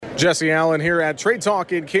Jesse Allen here at Trade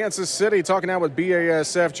Talk in Kansas City, talking now with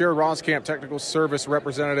BASF. Jared Roskamp, Technical Service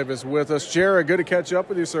Representative, is with us. Jared, good to catch up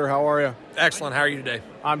with you, sir. How are you? Excellent. How are you today?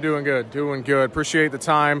 I'm doing good. Appreciate the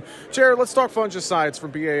time. Jared, let's talk fungicides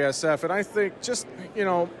from BASF. And I think just,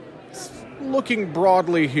 looking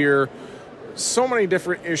broadly here, so many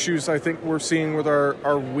different issues I think we're seeing with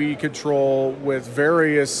our weed control with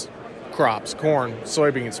various crops, corn,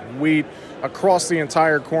 soybeans, wheat, across the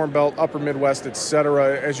entire Corn Belt, upper Midwest, et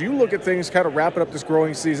cetera. As you look at things, kind of wrapping up this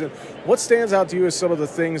growing season, what stands out to you as some of the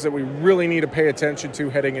things that we really need to pay attention to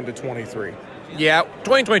heading into 23? Yeah,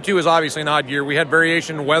 2022 is obviously an odd year. We had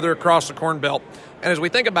variation in weather across the Corn Belt. And as we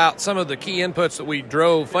think about some of the key inputs that we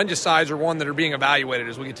drove, fungicides are one that are being evaluated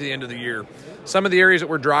as we get to the end of the year. Some of the areas that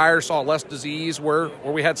were drier saw less disease, where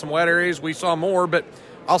we had some wet areas, we saw more. But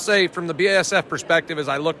I'll say from the BASF perspective, as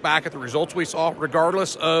I look back at the results we saw,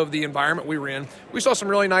 regardless of the environment we were in, we saw some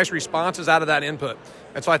really nice responses out of that input.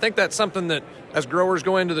 And so I think that's something that as growers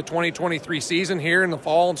go into the 2023 season here in the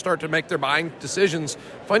fall and start to make their buying decisions,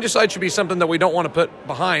 fungicide should be something that we don't want to put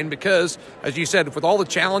behind because, as you said, with all the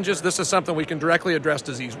challenges, this is something we can directly address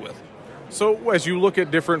disease with. So as you look at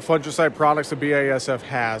different fungicide products that BASF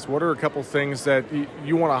has, what are a couple things that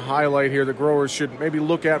you want to highlight here that growers should maybe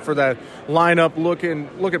look at for that lineup, look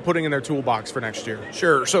at putting in their toolbox for next year?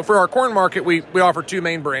 Sure. So for our corn market, we offer two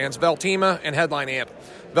main brands, Veltima and Headline Amp.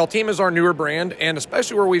 Veltima is our newer brand, and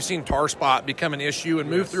especially where we've seen tar spot become an issue and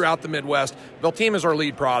move throughout the Midwest, Veltima is our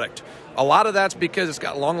lead product. A lot of that's because it's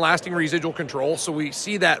got long-lasting residual control, so we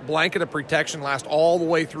see that blanket of protection last all the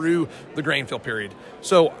way through the grain fill period.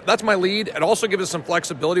 So that's my lead. It also gives us some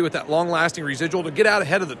flexibility with that long-lasting residual to get out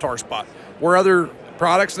ahead of the tar spot, where other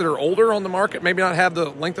products that are older on the market maybe not have the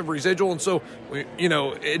length of residual, and so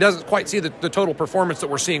it doesn't quite see the total performance that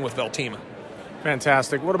we're seeing with Veltima.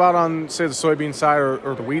 Fantastic. What about on, say, the soybean side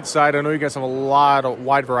or the wheat side? I know you guys have a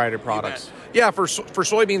wide variety of products. Yeah, for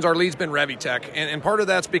soybeans, our lead's been Revitech, and part of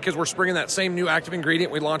that's because we're springing that same new active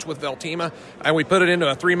ingredient we launched with Veltima, and we put it into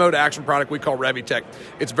a 3-mode action product we call Revitech.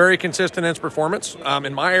 It's very consistent in its performance.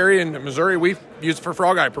 In my area in Missouri, we've used it for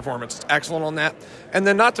frog eye performance. It's excellent on that. And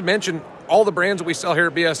then not to mention, all the brands that we sell here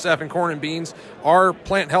at BASF in corn and beans are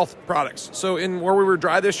plant health products. So in where we were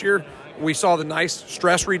dry this year, we saw the nice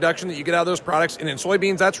stress reduction that you get out of those products. And in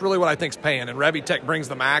soybeans, that's really what I think is paying. And Revitech brings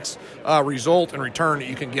the max result and return that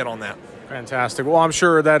you can get on that. Fantastic. Well, I'm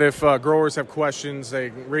sure that if growers have questions,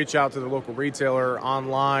 they can reach out to their local retailer,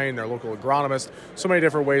 online, their local agronomist. So many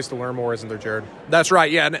different ways to learn more, isn't there, Jared? That's right,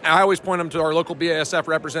 yeah. And I always point them to our local BASF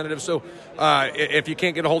representative. So if you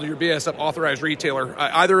can't get a hold of your BASF authorized retailer,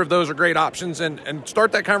 either of those are great options. And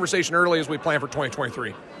start that conversation early as we plan for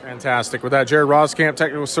 2023. Fantastic. With that, Jared Roskamp,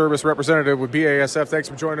 Technical Service Representative with BASF. Thanks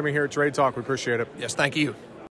for joining me here at Trade Talk. We appreciate it. Yes, thank you.